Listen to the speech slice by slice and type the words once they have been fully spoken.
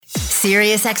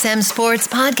SiriusXM Sports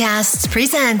Podcasts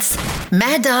presents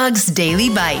Mad Dog's Daily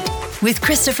Bite with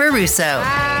Christopher Russo. And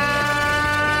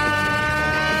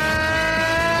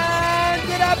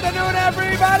good afternoon,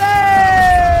 everybody!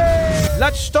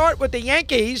 Let's start with the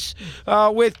Yankees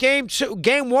with game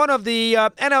one of the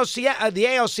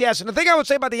ALCS. And the thing I would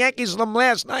say about the Yankees from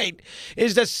last night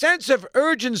is the sense of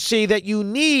urgency that you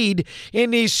need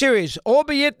in these series.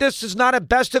 Albeit this is not a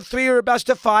best of three or a best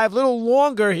of five, a little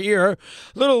longer here,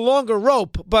 a little longer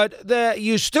rope, but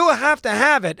you still have to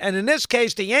have it. And in this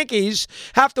case, the Yankees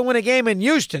have to win a game in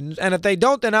Houston. And if they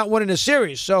don't, they're not winning a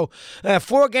series. So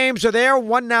 4 games are there.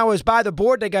 1 now is by the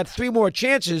board. They got 3 more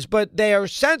chances. But their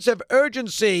sense of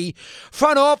urgency,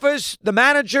 front office, the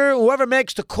manager, whoever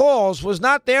makes the calls, was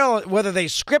not there. Whether they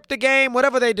script the game,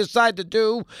 whatever they decide to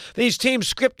do, these teams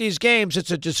script these games.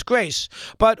 It's a disgrace.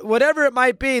 But whatever it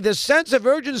might be, the sense of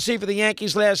urgency for the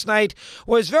Yankees last night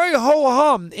was very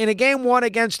ho-hum in a game 1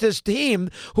 against this team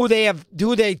who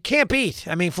they can't beat.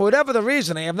 I mean, for whatever the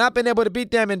reason, they have not been able to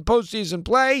beat them in postseason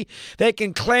play. They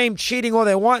can claim cheating all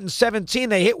they want. In 17,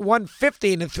 they hit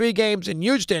 150 in the 3 games in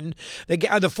Houston.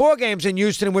 The 4 games in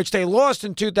Houston in which they lost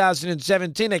in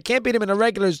 2017. They can't beat them in the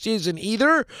regular season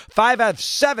either. 5 out of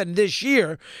 7 this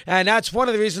year. And that's one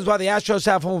of the reasons why the Astros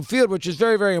have home field, which is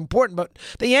very, very important. But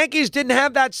the Yankees didn't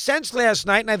have that sense last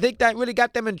night, and I think that really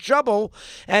got them in trouble.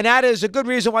 And that is a good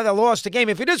reason why they lost the game.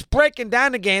 If you're just breaking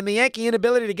down the game, the Yankee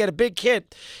inability to get a big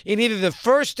hit in either the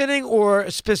first inning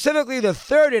or specifically the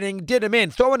 3rd inning did them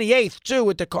in. Throw in the 8th, too,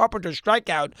 with the Carpenter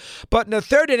strikeout. But in the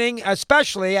 3rd inning,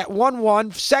 especially at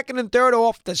 1-1, 2nd and 3rd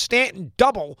off the Stanton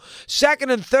double.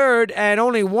 2nd and 3rd, and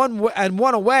only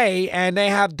one away, and they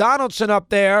have Donaldson up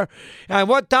there. And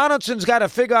what Donaldson's got to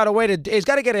figure out a way to, he's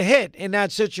got to get a hit in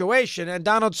that situation. And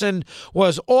Donaldson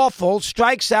was awful,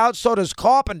 strikes out, so does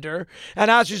Carpenter. And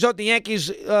as a result, the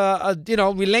Yankees,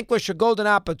 relinquish a golden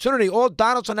opportunity. All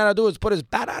Donaldson had to do is put his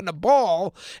bat on the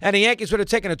ball, and the Yankees would have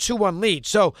taken a 2-1 lead.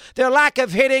 So their lack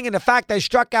of hitting and the fact they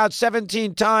struck out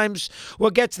 17 times,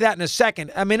 we'll get to that in a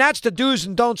second. I mean, that's the do's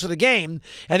and don'ts of the game.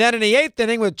 And then in the 8th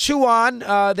inning with 2 on,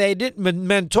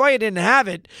 Montoya didn't have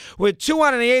it. With 2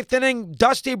 on in the 8th inning,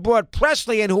 Dusty brought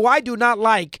Presley in, who I do not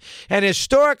like, and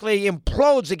historically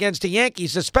implodes against the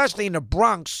Yankees, especially in the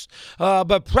Bronx.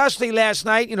 But Presley last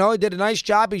night, he did a nice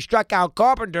job. He struck out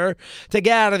Carpenter to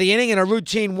get out of the inning in a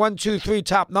routine 1-2-3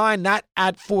 top 9, not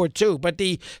at 4-2. But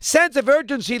the sense of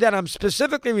urgency that I'm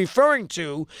specifically referring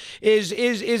to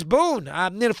is Boone.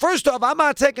 First off, I'm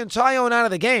not taking Tyone out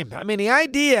of the game. I mean, the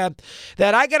idea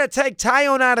that I got to take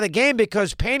Tyone out of the game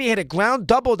because Paney hit a ground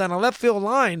double down the left field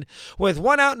line with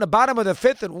 1 out in the bottom of the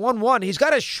 5th at 1-1. He's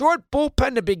got a short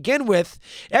bullpen to begin with.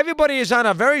 Everybody is on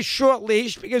a very short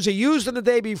leash because he used them the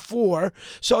day before.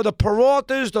 So the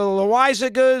Peraltas, the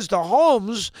Loizagas, the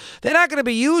Holmes, they're not going to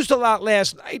be used a lot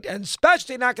last night, and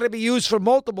especially not going to be used for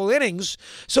multiple innings.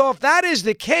 So if that is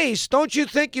the case, don't you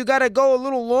think you got to go a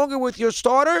little longer with your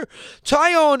starter?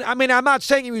 Tyone, I mean, I'm not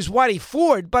saying he was Whitey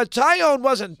Ford, but Tyone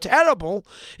wasn't terrible.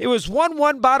 It was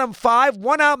 1-1 bottom 5,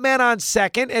 1 out man on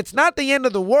second. It's not the end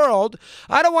of the world.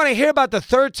 I don't want to hear about the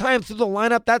 3rd time through the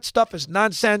lineup. That stuff is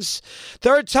nonsense.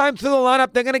 3rd time through the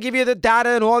lineup, they're going to give you the data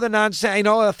and all the nonsense.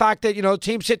 The fact that,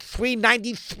 teams hit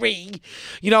 393,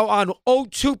 on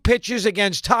 0-2 pitches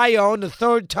against Tyone the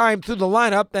 3rd time through the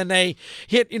lineup. Then they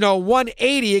hit,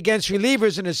 180 against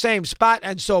relievers in the same spot.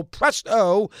 And so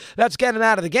presto, let's get him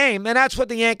out of the game. And that's what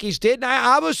the Yankees did. And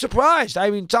I was surprised. I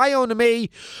mean, Tyone to me,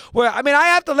 I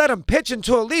have to let him pitch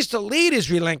until at least the lead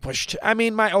is relinquished. I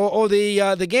mean,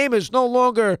 the game is no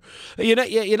longer,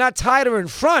 you're not tied or in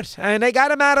front. And they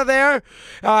got him out of there.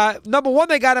 Number one,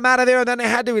 they got him out of there, and then they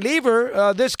had the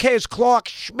reliever. This case, Clark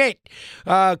Kent.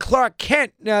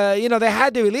 They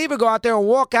had the reliever go out there and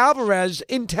walk Alvarez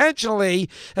intentionally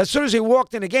as soon as he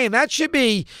walked in the game. That should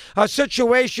be a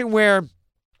situation where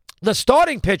the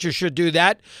starting pitcher should do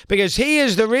that because he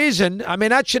is the reason. I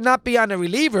mean, that should not be on the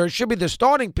reliever. It should be the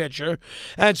starting pitcher.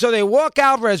 And so they walk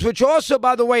Alvarez, which also,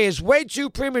 by the way, is way too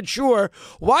premature.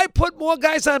 Why put more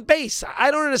guys on base? I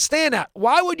don't understand that.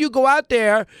 Why would you go out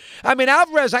there? I mean,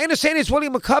 Alvarez, I understand he's Willie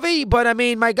McCovey, but I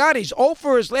mean, my God, he's 0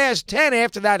 for his last 10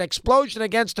 after that explosion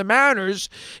against the Mariners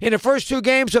in the first 2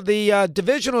 games of the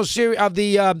divisional series of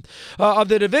the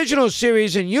divisional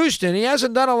series in Houston. He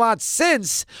hasn't done a lot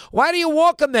since. Why do you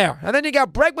walk him there? there. And then you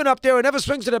got Bregman up there who never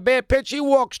swings at a bad pitch. He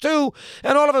walks too.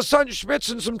 And all of a sudden, Schmidt's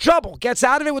in some trouble. Gets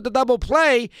out of it with the double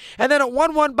play. And then at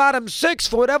 1-1 bottom 6,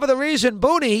 for whatever the reason,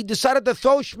 Boone, he decided to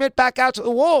throw Schmidt back out to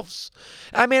the Wolves.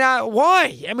 I mean,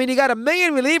 why? I mean, you got a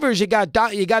million relievers. You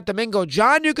got Domingo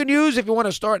John you can use if you want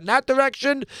to start in that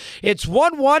direction. It's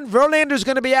 1-1. Verlander's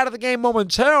going to be out of the game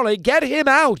momentarily. Get him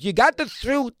out. You got the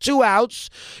two outs.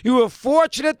 You were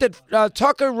fortunate that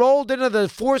Tucker rolled into the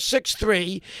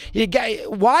 4-6-3.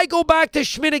 Why go back to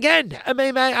Schmidt again? I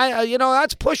mean,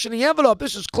 that's pushing the envelope.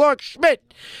 This is Clark Schmidt.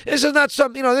 This is not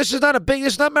this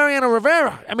is not Mariano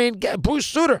Rivera. I mean, Bruce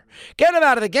Sutter. Get him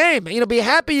out of the game. Be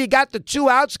happy you got the 2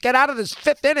 outs. Get out of this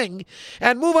 5th inning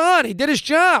and move on. He did his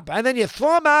job. And then you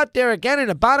throw him out there again in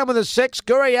the bottom of the 6th.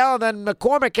 Gurriel, then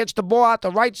McCormick hits the ball out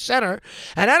the right center.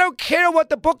 And I don't care what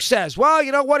the book says. Well,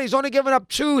 you know what? He's only given up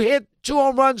 2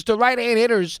 home runs to right-hand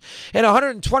hitters and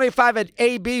 125 at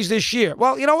ABs this year.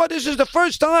 Well, you know what? This is the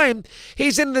first time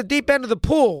he's in the deep end of the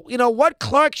pool. You know, what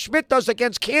Clark Schmidt does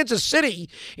against Kansas City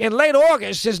in late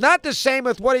August is not the same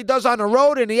with what he does on the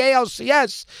road in the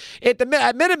ALCS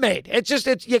at Minute Maid.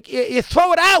 You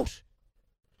throw it out.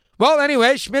 Well,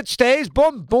 anyway, Schmidt stays,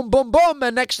 boom, boom, boom, boom,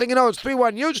 and next thing you know, it's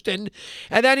 3-1 Houston.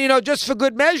 And then, just for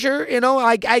good measure,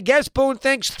 I guess Boone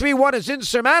thinks 3-1 is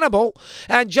insurmountable,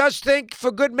 and just think for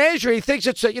good measure, he thinks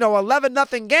it's a,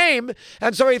 11-0 game,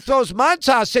 and so he throws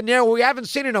Montas in there, who we haven't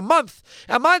seen in a month,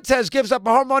 and Montas gives up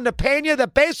a home run to Pena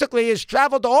that basically has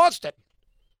traveled to Austin.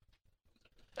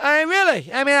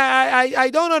 I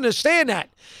don't understand that.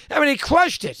 I mean, he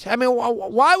crushed it. I mean,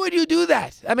 why would you do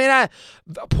that? I mean,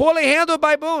 poorly handled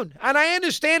by Boone. And I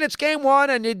understand it's game 1,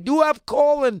 and you do have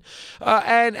Cole and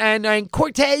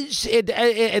Cortez in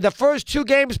the first 2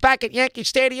 games back at Yankee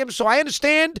Stadium. So I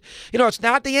understand, it's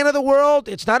not the end of the world.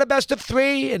 It's not a best of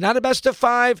 3 and not a best of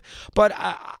 5. But,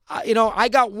 I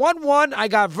got 1-1. I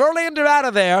got Verlander out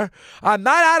of there. I'm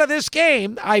not out of this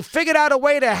game. I figured out a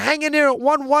way to hang in there at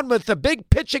 1-1 with the big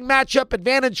pitching matchup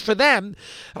advantage for them.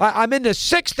 I'm in the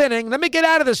 6th inning. Let me get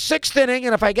out of the 6th inning.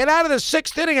 And if I get out of the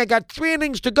 6th inning, I got 3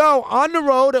 innings to go on the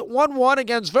road at 1-1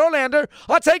 against Verlander.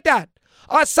 I'll take that.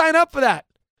 I'll sign up for that.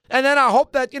 And then I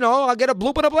hope that, I'll get a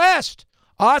bloop and a blast.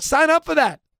 I'll sign up for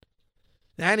that.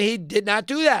 And he did not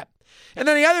do that. And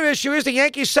then the other issue is the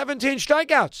Yankees' 17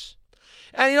 strikeouts.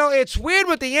 And, it's weird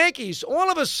with the Yankees.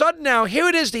 All of a sudden now, here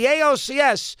it is, the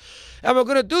ALCS, and we're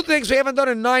going to do things we haven't done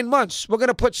in 9 months. We're going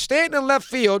to put Stanton in left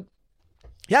field.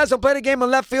 He hasn't played a game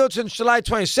in left field since July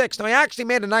 26th. Now, he actually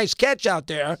made a nice catch out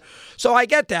there, so I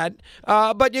get that.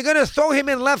 But you're going to throw him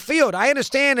in left field. I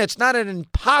understand it's not an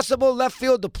impossible left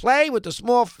field to play with the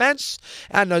small fence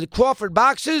and the Crawford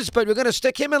boxes, but we're going to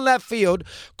stick him in left field.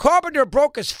 Carpenter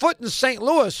broke his foot in St.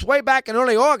 Louis way back in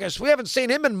early August. We haven't seen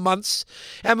him in months.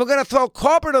 And we're going to throw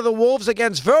Carpenter to the Wolves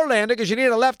against Verlander because you need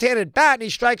a left-handed bat, and he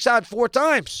strikes out 4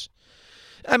 times.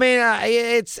 I mean,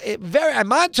 it's very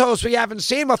Montos we haven't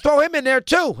seen. We'll throw him in there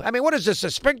too. I mean, what is this, a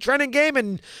spring training game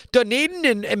in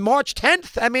Dunedin in March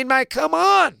 10th? I mean, come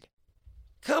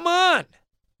on.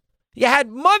 You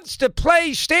had months to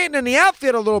play Stanton in the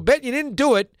outfield a little bit. You didn't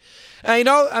do it.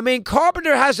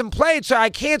 Carpenter hasn't played, so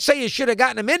I can't say you should have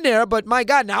gotten him in there, but my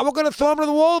God, now we're going to throw him to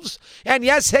the Wolves? And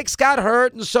yes, Hicks got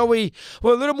hurt, and so we're a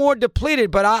little more depleted,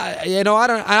 but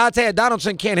I'll tell you,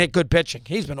 Donaldson can't hit good pitching.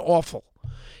 He's been awful.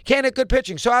 Can't hit good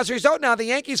pitching. So as a result, now the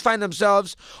Yankees find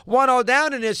themselves 1-0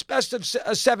 down in this best of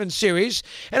 7 series.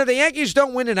 And if the Yankees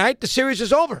don't win tonight, the series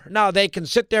is over. Now they can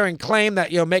sit there and claim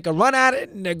that make a run at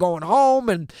it and they're going home.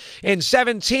 And in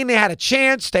 17, they had a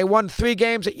chance. They won 3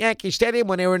 games at Yankee Stadium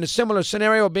when they were in a similar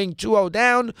scenario of being 2-0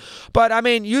 down. But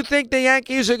you think the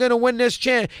Yankees are going to win this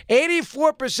chance?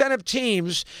 84% of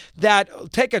teams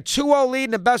that take a 2-0 lead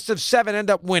in the best of 7 end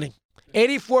up winning.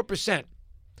 84%.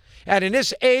 And in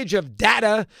this age of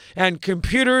data and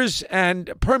computers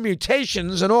and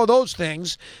permutations and all those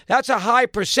things, that's a high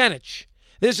percentage.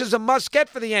 This is a must-get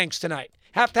for the Yanks tonight.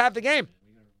 Have to have the game.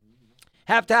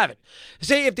 Have to have it.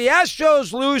 See, if the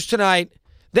Astros lose tonight,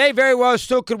 they very well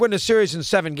still could win the series in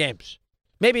 7 games.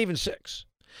 Maybe even 6.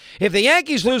 If the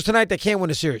Yankees lose tonight, they can't win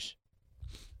the series.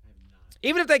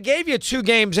 Even if they gave you 2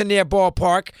 games in their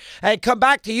ballpark and come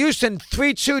back to Houston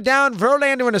 3-2 down,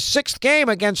 Verlander in a 6th game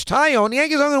against Tyone, the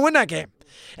Yankees aren't going to win that game.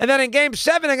 And then in Game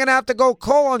 7, they're going to have to go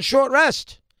Cole on short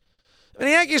rest. And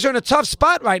the Yankees are in a tough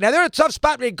spot right now. They're in a tough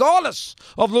spot regardless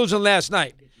of losing last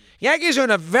night. Yankees are in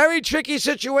a very tricky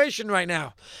situation right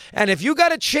now. And if you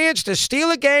got a chance to steal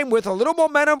a game with a little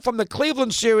momentum from the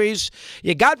Cleveland series,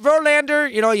 you got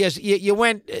Verlander, you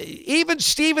went even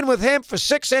Steven with him for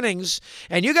 6 innings,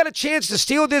 and you got a chance to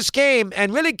steal this game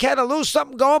and really kind of lose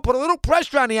something going, put a little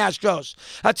pressure on the Astros.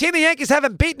 A team the Yankees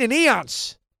haven't beaten in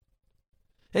eons.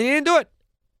 And you didn't do it.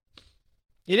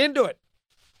 You didn't do it,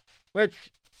 which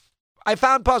I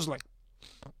found puzzling.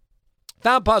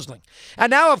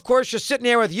 And now, of course, you're sitting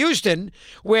there with Houston,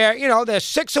 where, they're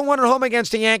 6-1 at home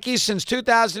against the Yankees since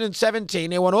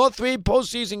 2017. They won all 3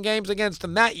 postseason games against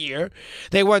them that year.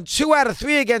 They won 2 out of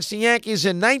 3 against the Yankees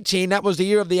in 19. That was the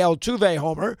year of the Altuve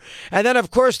homer. And then,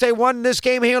 of course, they won this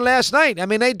game here last night. I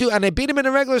mean, they do, and they beat them in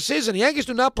the regular season. The Yankees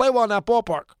do not play well in that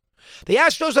ballpark. The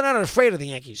Astros are not afraid of the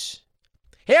Yankees.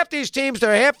 Half these teams,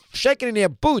 they're half shaking in their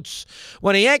boots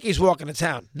when the Yankees walk into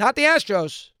town. Not the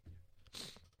Astros.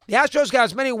 The Astros got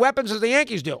as many weapons as the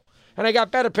Yankees do, and they got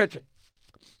better pitching.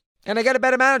 And they got a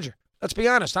better manager. Let's be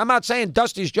honest. I'm not saying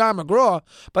Dusty's John McGraw,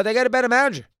 but they got a better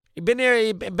manager. He's been there,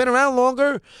 he's been around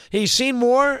longer. He's seen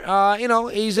more.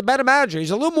 He's a better manager.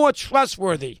 He's a little more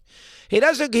trustworthy. He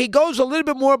goes a little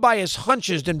bit more by his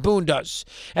hunches than Boone does.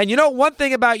 And one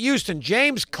thing about Houston,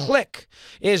 James Click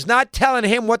is not telling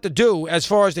him what to do as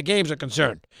far as the games are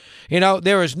concerned.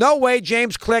 There is no way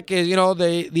James Click is,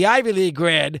 the Ivy League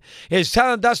grad is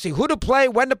telling Dusty who to play,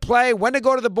 when to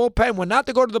go to the bullpen, when not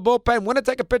to go to the bullpen, when to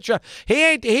take a picture. He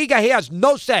has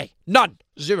no say. None.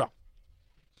 Zero.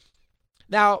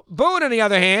 Now, Boone, on the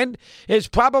other hand, is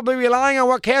probably relying on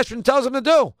what Cashman tells him to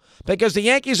do, because the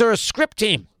Yankees are a script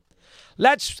team.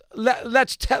 Let's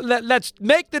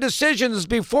make the decisions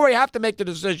before we have to make the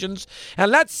decisions,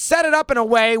 and let's set it up in a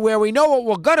way where we know what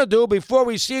we're going to do before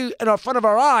we see in front of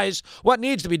our eyes what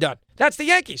needs to be done. That's the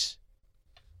Yankees.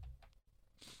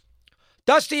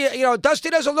 Dusty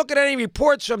doesn't look at any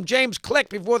reports from James Click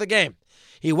before the game.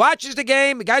 He watches the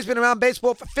game. The guy's been around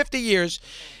baseball for 50 years.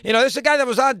 This is a guy that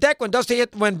was on deck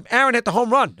when Aaron hit the home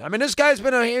run. I mean, this guy's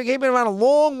been around a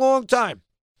long, long time.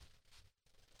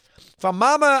 From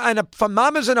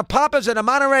Mamas and the Papas at a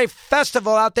Monterey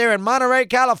Festival out there in Monterey,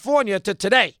 California to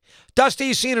today,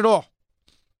 Dusty's seen it all.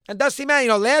 And Dusty, man,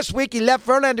 last week he left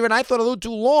Verlander, and I thought a little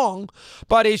too long,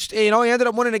 but he ended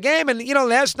up winning the game. And,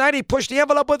 last night he pushed the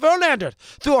envelope with Verlander,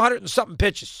 threw 100 and something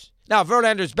pitches. Now,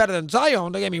 Verlander's better than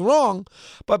Zion, don't get me wrong,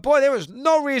 but boy, there was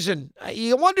no reason.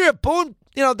 You wonder if Boone,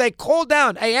 they called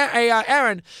down, hey,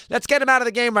 Aaron, let's get him out of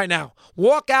the game right now.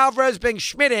 Walk Alvarez, bring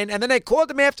Schmidt in, and then they called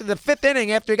him after the 5th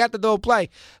inning after he got the double play.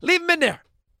 Leave him in there.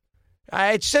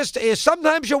 It's just,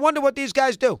 sometimes you wonder what these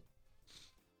guys do.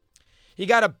 He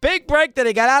got a big break that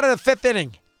he got out of the 5th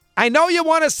inning. I know you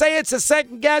want to say it's a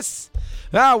second guess.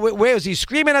 Where was he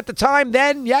screaming at the time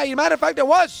then? Yeah, as a matter of fact, it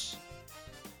was.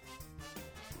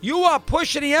 You are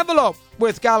pushing the envelope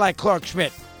with a guy like Clark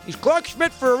Schmidt. He's Clark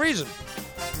Schmidt for a reason.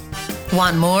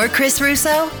 Want more Chris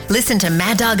Russo? Listen to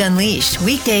Mad Dog Unleashed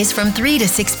weekdays from 3 to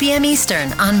 6 p.m.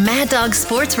 Eastern on Mad Dog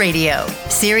Sports Radio,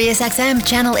 Sirius XM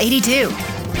Channel 82.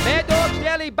 Mad Dog's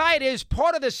Daily Bite is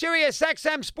part of the Sirius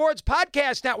XM Sports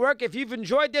Podcast Network. If you've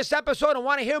enjoyed this episode and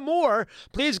want to hear more,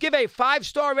 please give a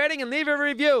 5-star rating and leave a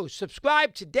review.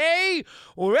 Subscribe today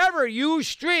wherever you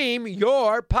stream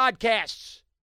your podcasts.